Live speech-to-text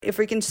If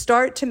we can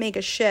start to make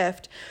a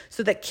shift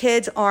so that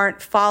kids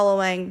aren't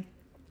following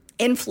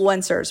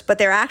influencers, but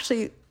they're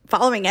actually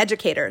following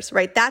educators,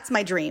 right? That's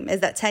my dream,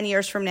 is that 10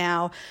 years from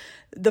now,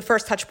 the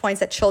first touch points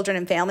that children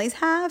and families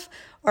have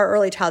are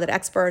early childhood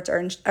experts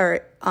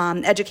or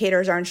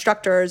educators or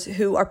instructors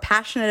who are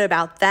passionate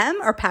about them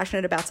or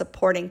passionate about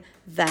supporting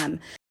them.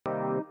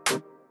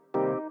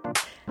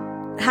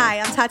 Hi,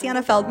 I'm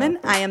Tatiana Feldman.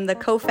 I am the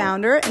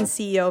co-founder and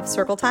CEO of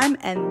Circle Time,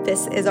 and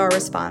this is our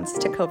response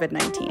to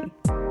COVID-19.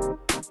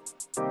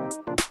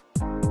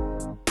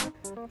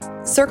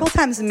 Circle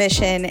Time's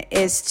mission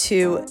is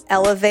to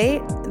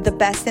elevate the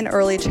best in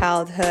early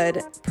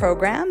childhood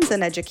programs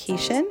and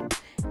education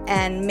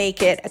and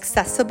make it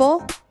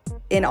accessible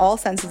in all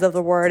senses of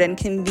the word and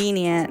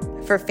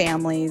convenient for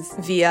families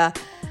via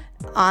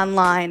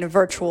online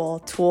virtual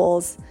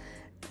tools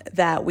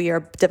that we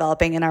are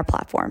developing in our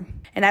platform.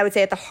 And I would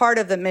say at the heart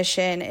of the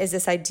mission is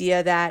this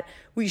idea that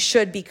we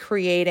should be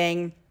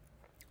creating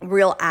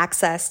real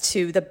access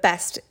to the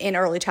best in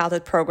early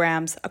childhood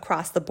programs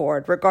across the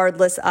board,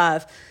 regardless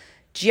of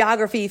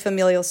geography,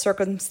 familial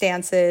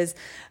circumstances,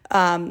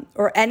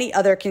 or any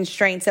other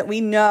constraints that we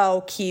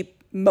know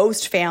keep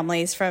most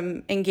families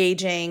from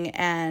engaging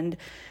and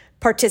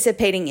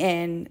participating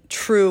in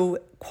true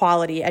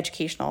quality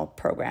educational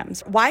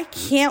programs. Why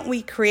can't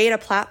we create a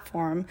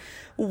platform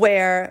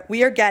where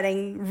we are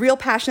getting real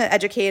passionate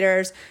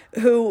educators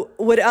who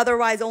would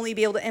otherwise only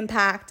be able to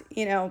impact,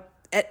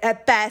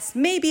 at best,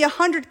 maybe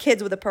 100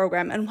 kids with a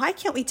program? And why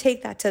can't we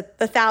take that to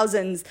the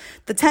thousands,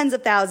 the tens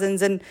of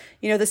thousands, and,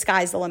 the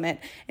sky's the limit?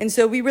 And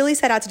so we really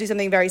set out to do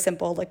something very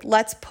simple. Like,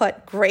 let's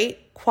put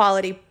great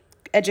quality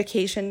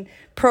education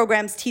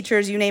programs,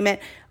 teachers, you name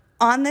it,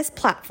 on this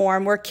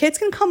platform where kids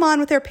can come on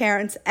with their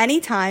parents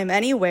anytime,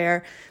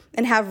 anywhere,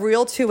 and have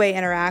real two-way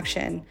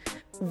interaction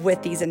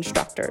with these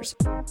instructors.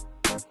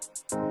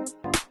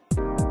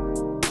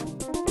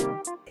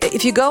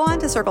 If you go on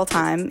to Circle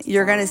Time,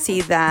 you're going to see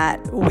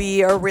that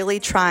we are really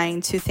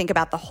trying to think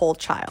about the whole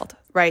child,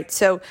 right?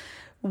 So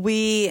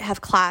we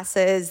have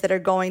classes that are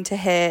going to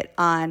hit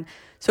on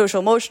social,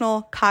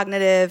 emotional,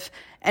 cognitive,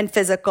 and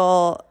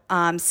physical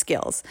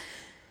skills.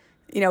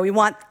 We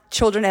want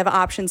children to have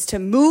options to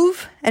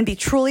move and be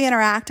truly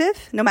interactive,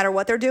 no matter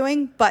what they're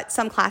doing. But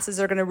some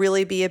classes are going to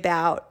really be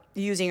about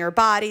using your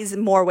bodies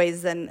in more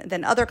ways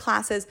than other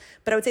classes.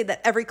 But I would say that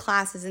every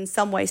class is in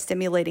some way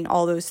stimulating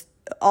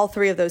all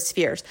three of those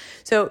spheres.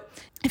 So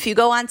if you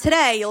go on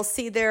today, you'll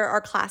see there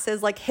are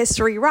classes like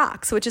History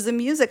Rocks, which is a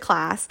music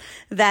class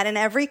that in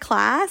every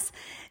class,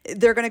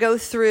 they're going to go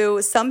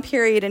through some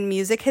period in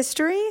music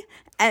history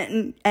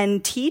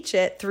and teach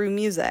it through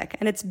music.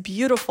 And it's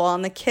beautiful,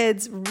 and the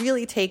kids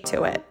really take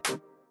to it.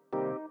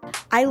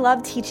 I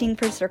love teaching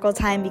for Circle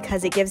Time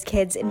because it gives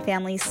kids and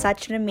families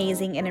such an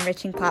amazing and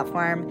enriching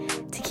platform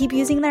to keep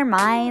using their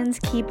minds,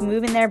 keep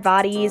moving their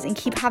bodies, and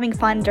keep having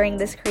fun during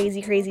this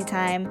crazy, crazy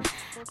time.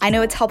 I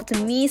know it's helped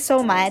me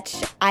so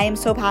much. I am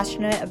so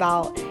passionate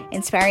about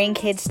inspiring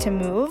kids to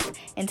move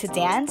and to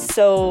dance,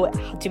 so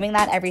doing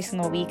that every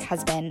single week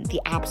has been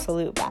the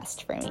absolute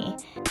best for me.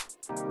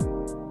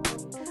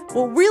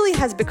 What really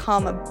has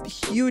become a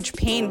huge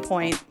pain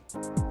point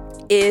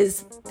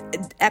is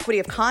equity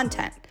of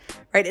content,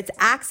 right? It's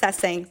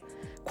accessing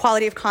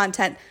quality of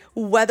content,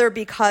 whether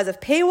because of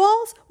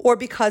paywalls or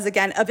because,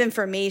 again, of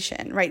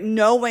information, right?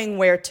 Knowing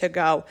where to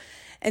go.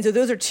 And so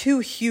those are two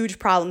huge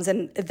problems,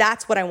 and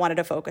that's what I wanted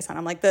to focus on.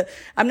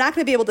 I'm not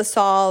going to be able to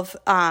solve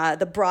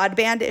the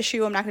broadband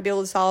issue. I'm not going to be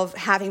able to solve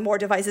having more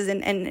devices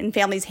in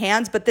families'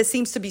 hands, but this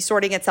seems to be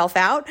sorting itself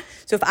out.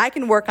 So if I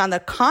can work on the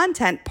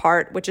content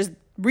part, which is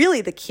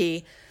really the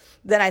key,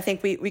 then I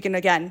think we can,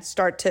 again,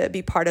 start to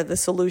be part of the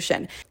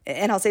solution.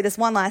 And I'll say this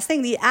one last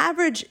thing. The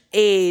average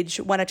age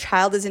when a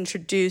child is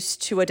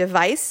introduced to a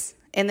device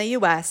in the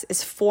US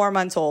is 4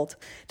 months old.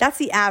 That's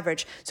the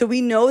average. So we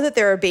know that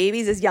there are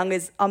babies as young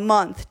as a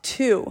month,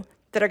 2,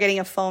 that are getting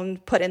a phone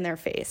put in their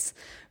face,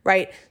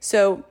 right?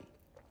 So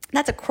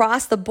that's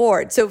across the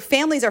board. So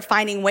families are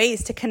finding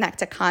ways to connect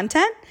to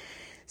content.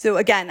 So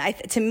again,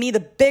 to me, the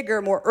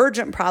bigger, more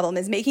urgent problem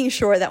is making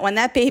sure that when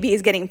that baby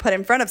is getting put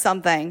in front of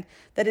something,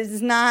 that it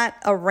is not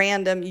a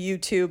random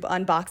YouTube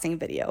unboxing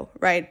video,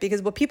 right?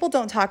 Because what people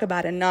don't talk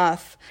about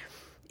enough,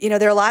 there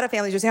are a lot of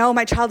families who say, oh,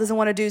 my child doesn't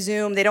want to do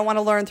Zoom. They don't want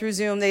to learn through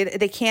Zoom.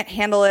 They can't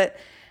handle it.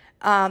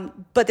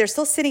 But they're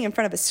still sitting in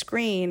front of a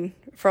screen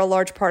for a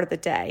large part of the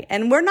day.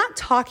 And we're not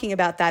talking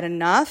about that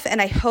enough.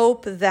 And I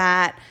hope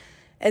that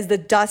as the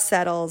dust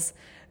settles,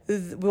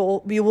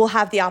 we will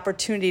have the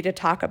opportunity to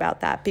talk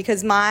about that,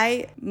 because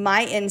my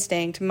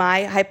instinct,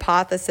 my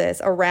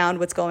hypothesis around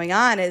what's going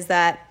on is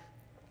that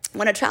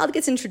when a child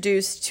gets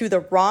introduced to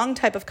the wrong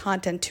type of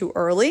content too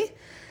early,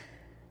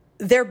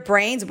 their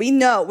brains, we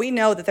know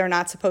that they're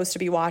not supposed to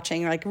be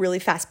watching like really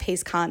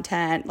fast-paced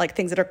content, like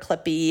things that are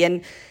clippy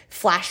and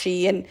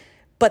flashy,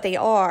 but they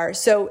are.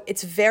 So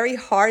it's very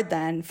hard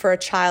then for a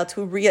child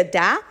to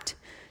readapt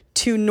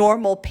to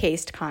normal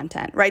paced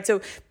content, right?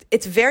 So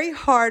it's very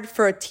hard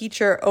for a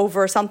teacher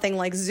over something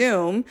like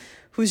Zoom,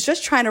 who's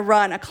just trying to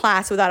run a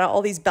class without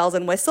all these bells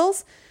and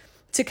whistles,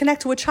 to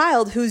connect to a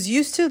child who's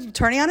used to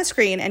turning on a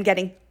screen and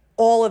getting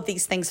all of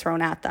these things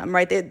thrown at them,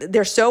 right?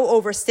 They're so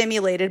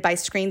overstimulated by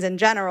screens in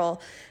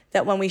general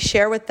that when we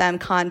share with them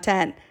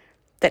content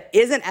that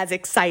isn't as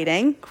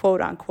exciting,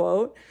 quote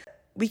unquote,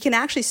 we can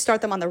actually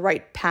start them on the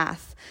right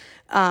path.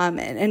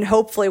 And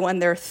hopefully when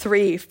they're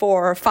 3,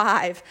 4, or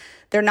 5,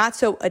 they're not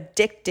so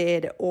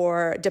addicted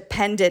or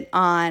dependent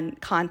on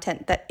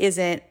content that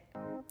isn't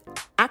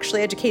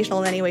actually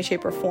educational in any way,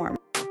 shape, or form.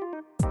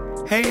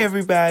 Hey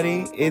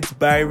everybody, it's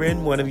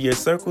Byron, one of your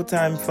Circle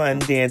Time Fun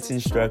dance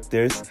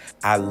instructors.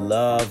 I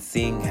love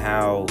seeing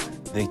how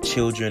the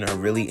children are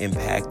really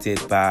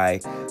impacted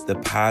by the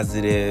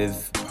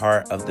positive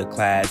part of the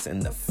class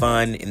and the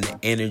fun and the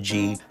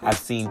energy. I've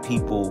seen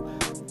people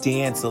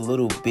dance a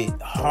little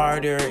bit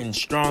harder and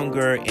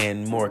stronger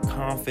and more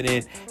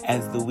confident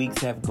as the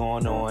weeks have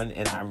gone on,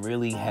 and I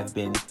really have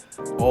been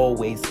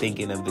always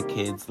thinking of the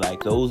kids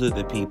like those are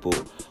the people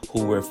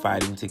who we're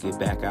fighting to get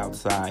back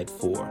outside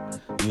for,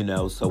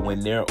 so when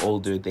they're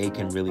older they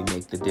can really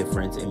make the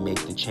difference and make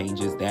the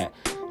changes that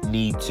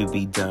need to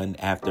be done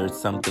after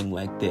something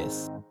like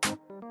this.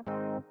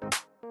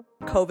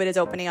 COVID is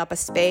opening up a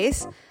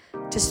space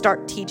to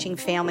start teaching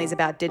families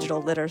about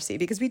digital literacy,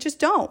 because we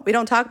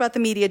don't talk about the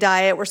media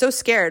diet. We're so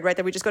scared, right,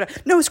 that we just go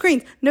to no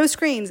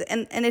screens,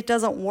 and it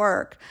doesn't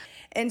work.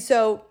 And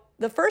so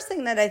the first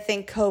thing that I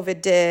think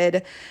COVID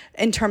did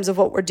in terms of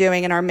what we're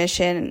doing in our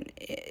mission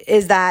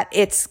is that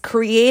it's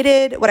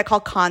created what I call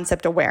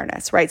concept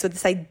awareness, right? So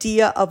this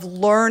idea of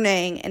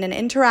learning in an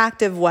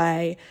interactive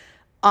way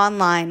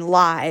online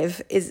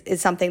live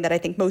is something that I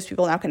think most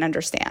people now can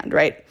understand,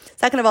 right?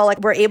 Second of all,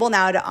 we're able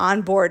now to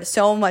onboard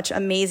so much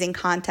amazing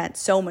content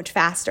so much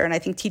faster. And I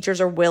think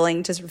teachers are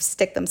willing to sort of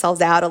stick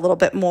themselves out a little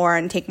bit more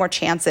and take more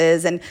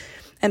chances and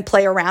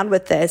play around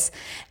with this.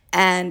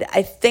 And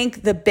I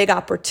think the big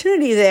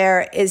opportunity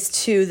there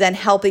is to then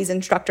help these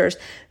instructors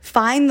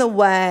find the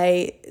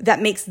way that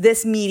makes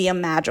this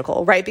medium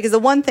magical, right? Because the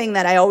one thing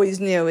that I always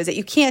knew is that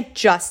you can't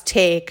just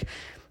take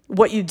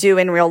what you do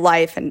in real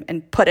life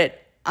and put it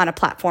on a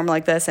platform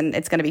like this and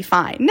it's going to be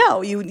fine.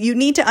 No, you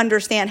need to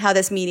understand how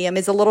this medium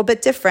is a little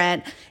bit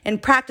different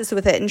and practice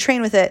with it and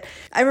train with it.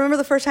 I remember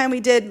the first time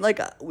we did,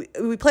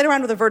 we played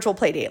around with a virtual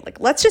play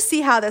date. Let's just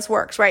see how this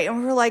works, right? And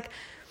we were like,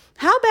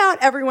 how about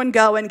everyone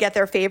go and get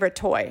their favorite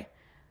toy?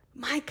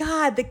 My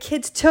God, the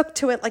kids took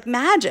to it like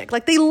magic.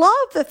 They love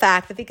the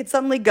fact that they could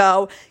suddenly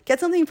go get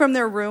something from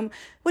their room,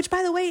 which,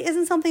 by the way,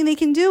 isn't something they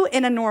can do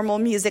in a normal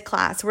music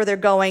class where they're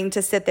going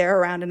to sit there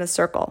around in a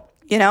circle.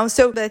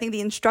 So I think the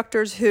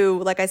instructors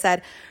who, like I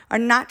said, are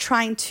not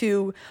trying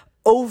to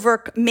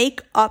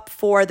make up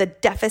for the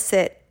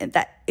deficit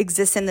that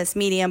exists in this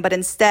medium, but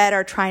instead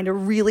are trying to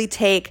really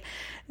take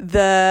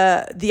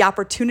the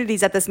opportunities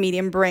that this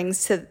medium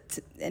brings to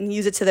and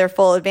use it to their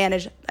full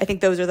advantage. I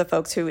think those are the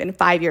folks who in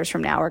 5 years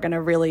from now are going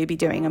to really be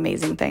doing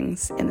amazing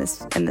things in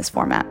this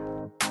format.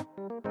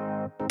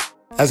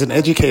 As an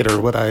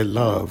educator, what I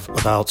love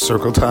about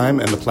Circle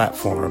Time and the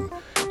platform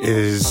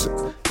is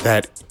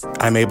that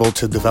I'm able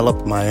to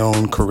develop my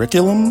own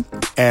curriculum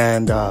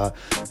and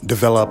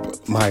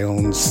develop my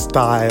own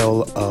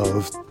style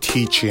of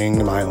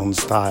teaching, my own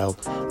style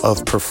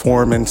of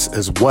performance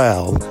as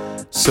well,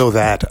 so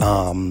that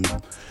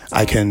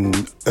I can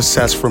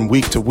assess from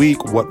week to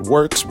week what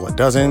works, what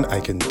doesn't. I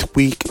can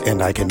tweak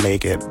and I can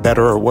make it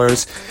better or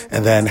worse.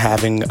 And then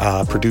having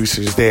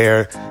producers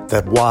there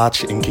that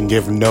watch and can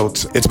give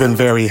notes. It's been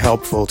very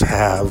helpful to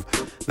have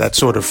that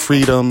sort of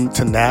freedom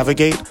to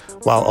navigate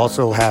while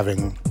also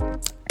having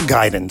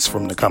guidance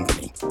from the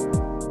company.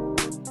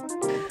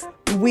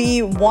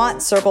 We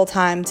want Circle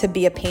Time to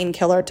be a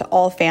painkiller to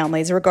all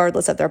families,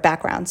 regardless of their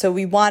background. So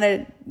we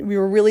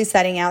were really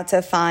setting out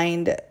to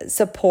find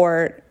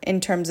support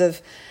in terms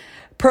of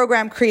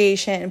program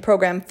creation and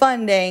program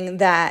funding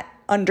that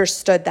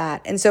understood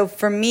that. And so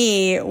for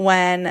me,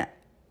 when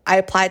I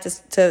applied to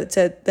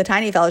the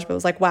Tiny Fellowship, it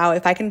was like, wow,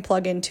 if I can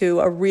plug into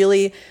a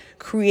really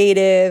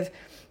creative,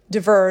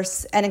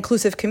 diverse, and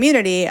inclusive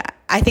community,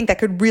 I think that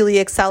could really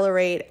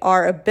accelerate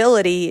our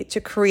ability to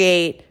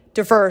create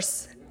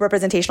diverse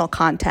representational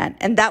content.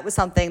 And that was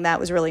something that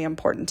was really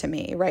important to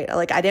me, right?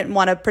 I didn't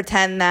want to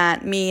pretend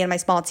that me and my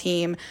small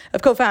team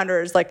of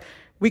co-founders,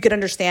 we could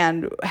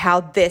understand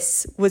how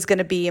this was going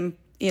to be,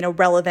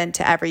 relevant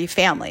to every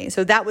family.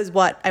 So that was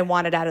what I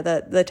wanted out of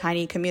the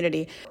tiny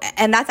community.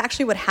 And that's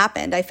actually what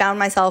happened. I found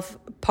myself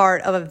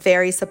part of a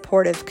very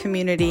supportive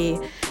community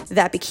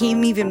that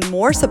became even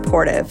more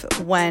supportive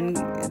when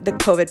the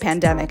COVID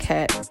pandemic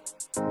hit.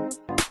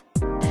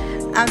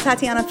 I'm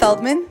Tatiana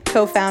Feldman,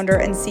 co-founder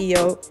and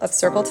CEO of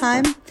Circle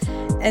Time.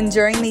 And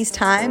during these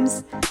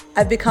times,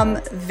 I've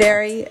become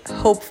very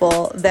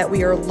hopeful that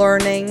we are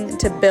learning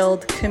to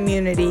build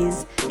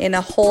communities in a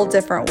whole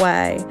different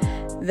way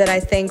that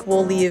I think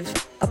will leave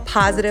a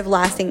positive,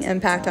 lasting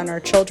impact on our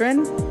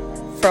children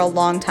for a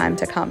long time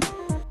to come.